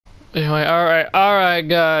Anyway, alright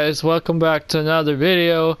guys, welcome back to another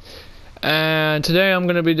video. And today I'm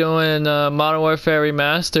gonna be doing Modern Warfare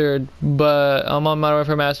Remastered, but I'm on Modern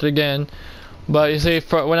Warfare Remastered again. But you see,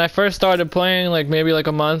 when I first started playing, like maybe like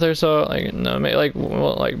a month or so, like no, like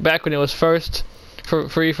back when it was first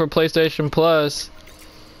free for PlayStation Plus.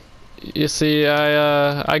 You see,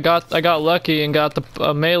 I got lucky and got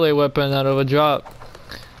the melee weapon out of a drop,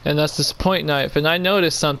 and that's this point knife. And I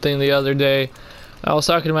noticed something the other day. I was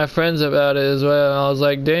talking to my friends about it as well, and I was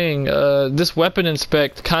like, dang, this weapon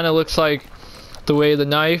inspect kind of looks like the way the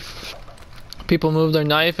knife, people move their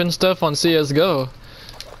knife and stuff on CSGO.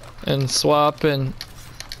 And swap and...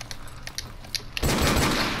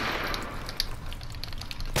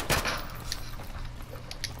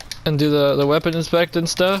 and do the weapon inspect and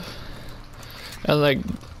stuff. And like,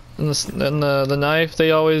 and the knife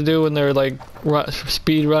they always do when they're like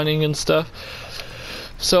speed running and stuff.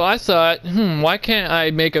 So I thought, why can't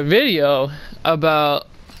I make a video about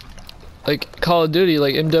like Call of Duty,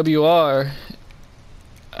 like MWR,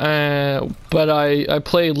 but I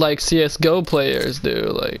played like CSGO players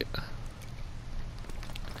do, like.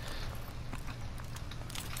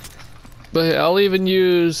 But I'll even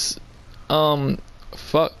use, the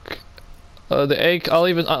A. I'll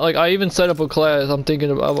even I even set up a class. I'm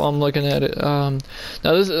thinking about. I'm looking at it. Now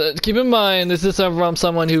this. Keep in mind, this is from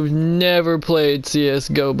someone who's never played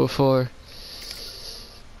CS:GO before.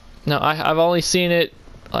 Now I've only seen it.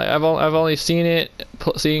 I've only seen it,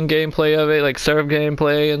 seen gameplay of it, like surf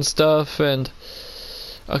gameplay and stuff. And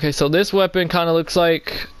okay, so this weapon kind of looks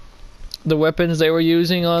like the weapons they were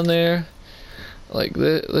using on there. Like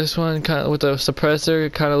this one, kind of with the suppressor,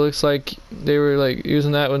 it kind of looks like they were like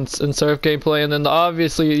using that in surf gameplay. And then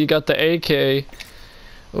obviously you got the AK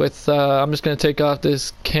with. I'm just gonna take off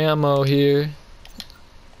this camo here,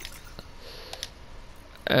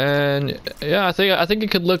 and yeah, I think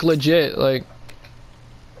it could look legit. Like,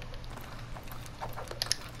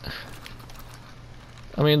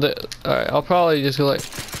 I mean, alright, I'll probably just go like.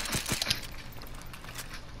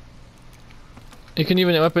 You can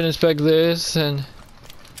even weapon inspect this and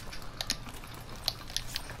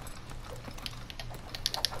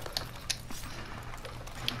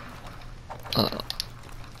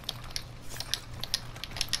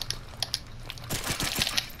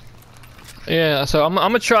yeah, so I'm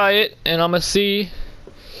gonna try it and I'm gonna see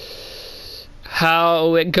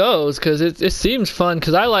how it goes, because it seems fun,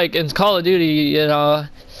 because I like in Call of Duty, you know,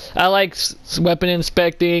 I like weapon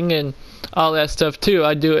inspecting and all that stuff too.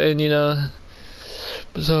 I do it, and you know.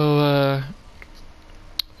 So,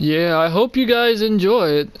 yeah, I hope you guys enjoy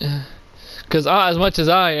it, because as much as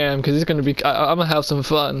I am, because it's gonna be, I'm gonna have some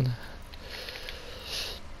fun.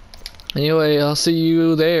 Anyway, I'll see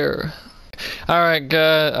you there. Alright,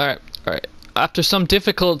 guys, alright. After some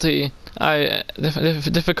difficulty,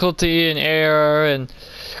 difficulty and error and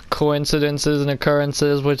coincidences and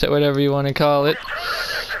occurrences, whatever you want to call it,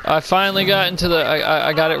 I finally got into the,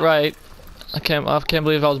 I got it right. I can't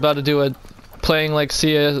believe I was about to do a playing like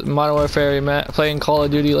Modern Warfare, playing Call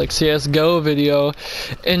of Duty like CSGO video,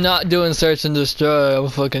 and not doing search and destroy. I'm a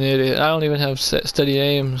fucking idiot. I don't even have steady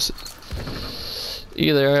aims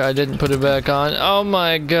either. I didn't put it back on. Oh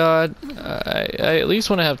my god. I at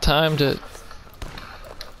least want to have time to.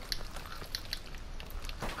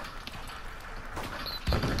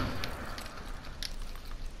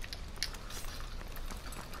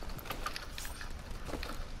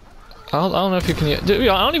 I don't know if you can. Dude,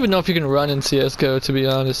 I don't even know if you can run in CS:GO, to be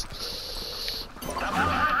honest.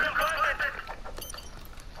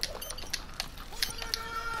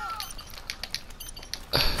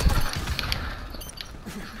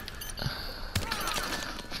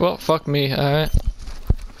 Well, fuck me. All right.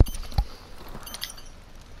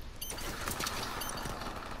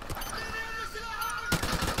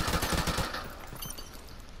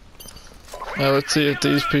 Now let's see if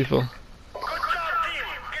these people.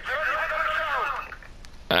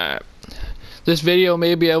 This video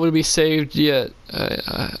may be able to be saved yet.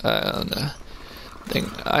 I don't know.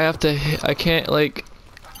 I have to. I can't like.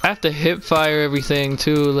 I have to hip fire everything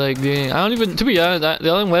too. Like, dang, I don't even. To be honest,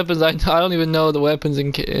 the only weapons I don't even know the weapons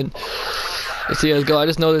in CS:GO. I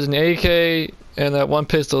just know there's an AK and that one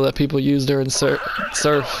pistol that people use during surf.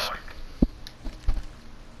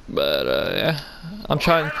 But yeah, I'm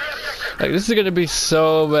trying. Like, this is gonna be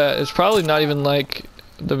so bad. It's probably not even like.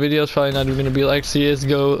 The video's probably not even gonna be like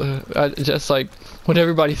CS:GO. Just like what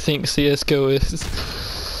everybody thinks CS:GO is.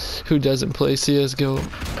 Who doesn't play CS:GO?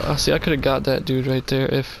 Oh, see, I could have got that dude right there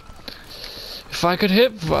if I could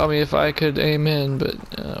hit. I mean, if I could aim in, but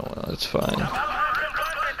well, it's fine.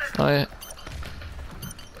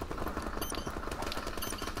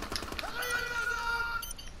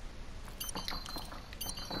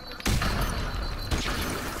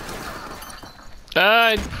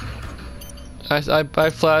 I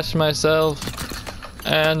flashed myself,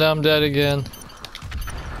 and I'm dead again.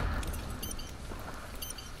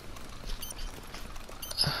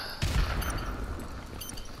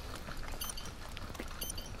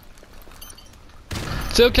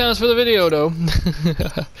 Still counts for the video though.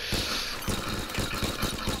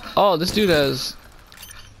 Oh, this dude has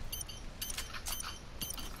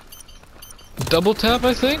double tap,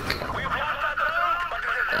 I think.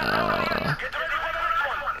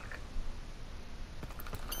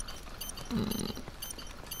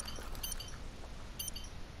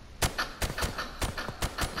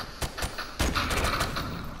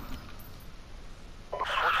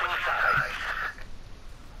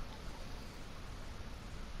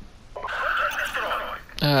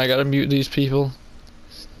 I gotta mute these people.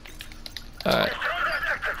 Alright.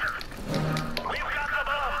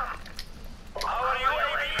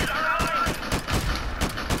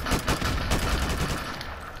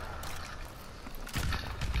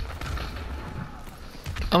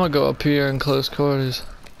 I'm gonna go up here in close quarters.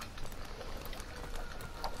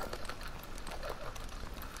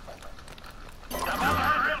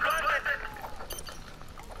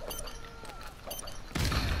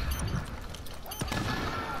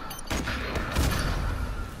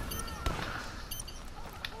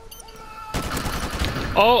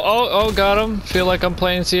 Oh, got him. Feel like I'm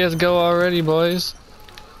playing CSGO already, boys.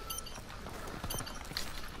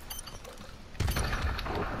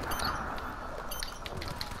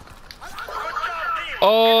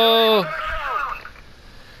 Oh!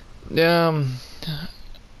 Damn.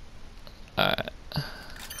 Alright.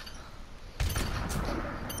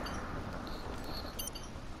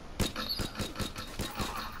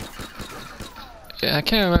 Yeah, I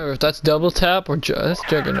can't remember if that's double tap or that's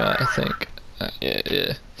Juggernaut, I think.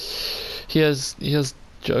 Yeah. He has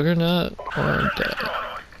Juggernaut or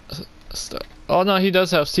oh no, he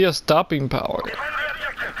has stopping power.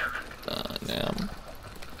 Damn.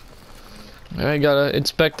 I gotta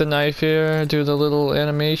inspect the knife here, do the little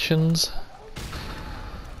animations.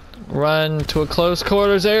 Run to a close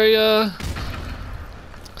quarters area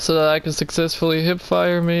so that I can successfully hip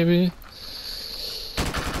fire maybe.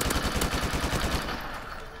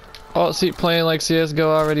 Oh, see, playing like CSGO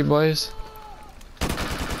already, boys.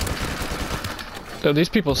 Oh, these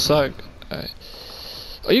people suck. Right.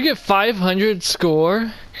 Oh, you get 500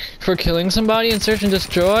 score for killing somebody in Search and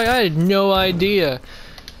Destroy? I had no idea.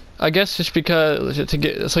 I guess just because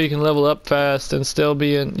so you can level up fast and still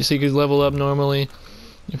be in, so you can level up normally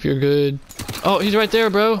if you're good. Oh, he's right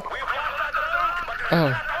there, bro.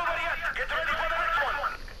 Oh.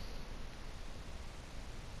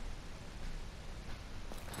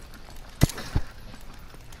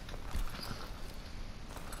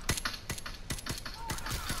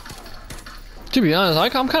 To be honest,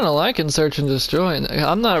 I'm kind of liking Search and Destroy.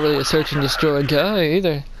 I'm not really a Search and Destroy guy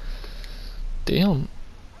either. Damn,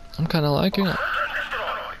 I'm kind of liking it.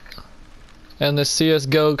 And the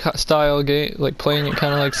CSGO style game, like playing it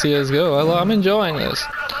kind of like CSGO, I'm enjoying this.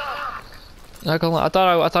 Not gonna lie,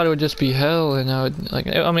 I thought it would just be hell, and I would like.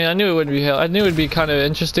 I mean, I knew it would be hell. I knew it would be kind of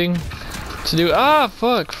interesting to do.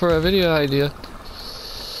 Fuck, for a video idea.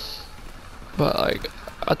 But like,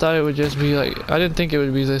 I thought it would just be like. I didn't think it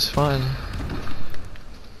would be this fun.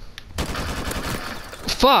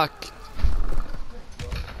 Fuck!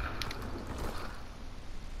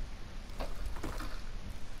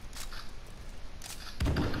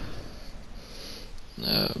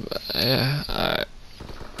 Yeah, alright.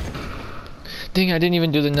 Dang, I didn't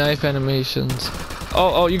even do the knife animations.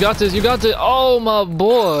 Oh, you got this, oh my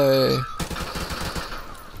boy!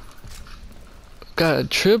 Got a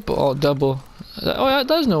triple, oh, double. Oh,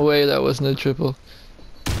 there's no way that wasn't a triple.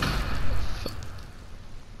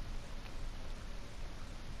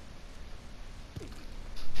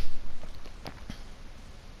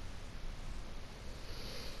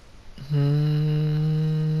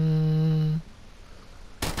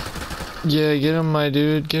 Yeah, get him, my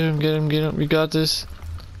dude. Get him. We got this.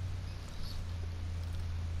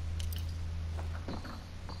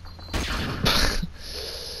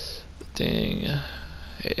 Dang.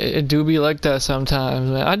 It do be like that sometimes,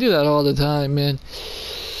 man. I do that all the time, man.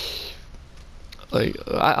 Like,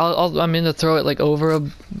 I'm in to throw it like over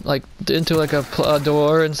into like a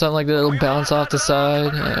door and something like that. It'll bounce off the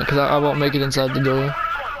side, cause I won't make it inside the door.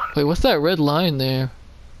 Wait, what's that red line there?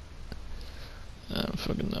 I don't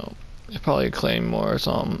fucking know. It's probably a claymore or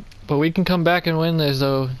something. But we can come back and win this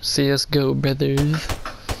though. CSGO brothers.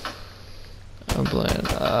 I'm playing.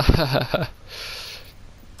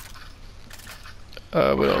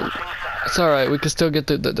 Well, it's alright. We can still get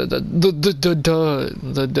the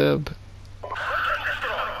dub.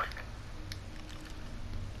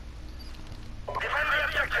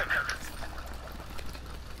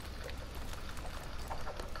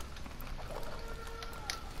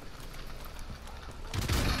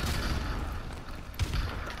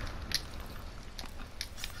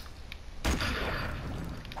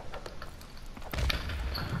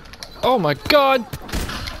 Oh my god!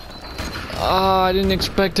 Ah, I didn't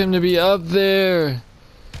expect him to be up there.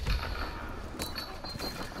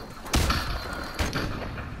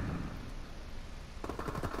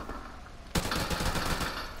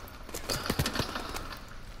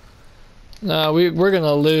 Nah, we're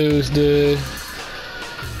gonna lose, dude.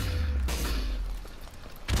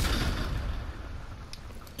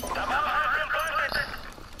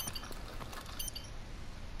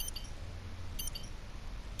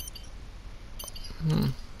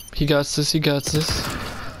 He got this, he got this.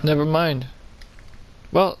 Never mind.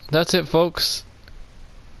 Well, that's it, folks.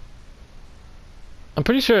 I'm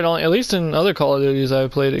pretty sure it only, at least in other Call of Duties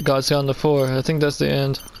I've played, it got down to 4. I think that's the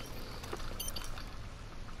end.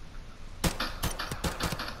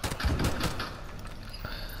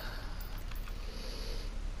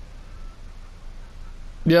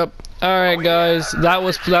 Yep. Alright guys, that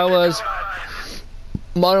was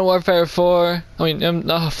Modern Warfare 4. I mean,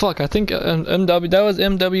 fuck, I think that was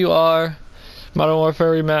MWR, Modern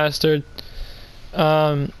Warfare Remastered.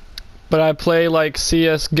 But I play like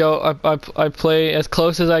CSGO. I play as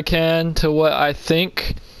close as I can to what I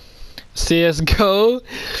think CSGO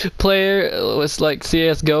player was like.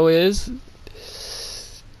 CSGO is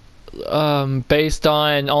based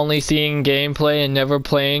on only seeing gameplay and never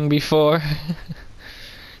playing before.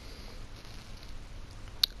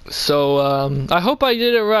 So I hope I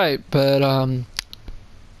did it right, but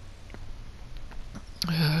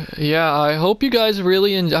yeah, I hope you guys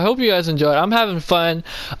I hope you guys enjoy it. I'm having fun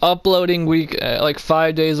uploading like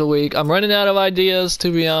 5 days a week. I'm running out of ideas,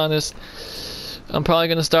 to be honest. I'm probably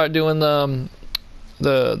gonna start doing the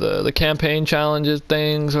campaign challenges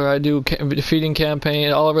things, or I do defeating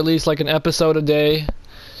campaign. I'll release like an episode a day.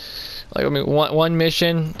 Like, I mean, one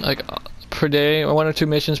mission like per day, or 1 or 2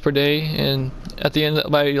 missions per day, and at the end,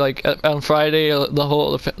 by like on Friday,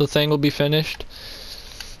 the thing will be finished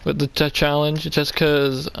with the challenge. Just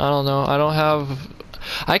cause I don't know,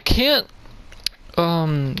 I can't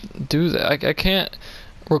do that. I can't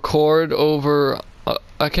record over.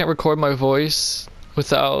 I can't record my voice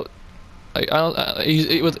without like in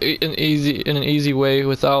an easy way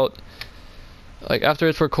without, like, after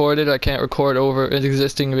it's recorded, I can't record over an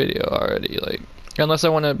existing video already, like, unless I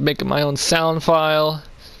want to make my own sound file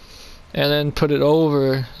and then put it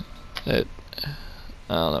over it.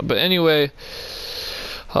 I don't know, but anyway,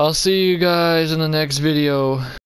 I'll see you guys in the next video.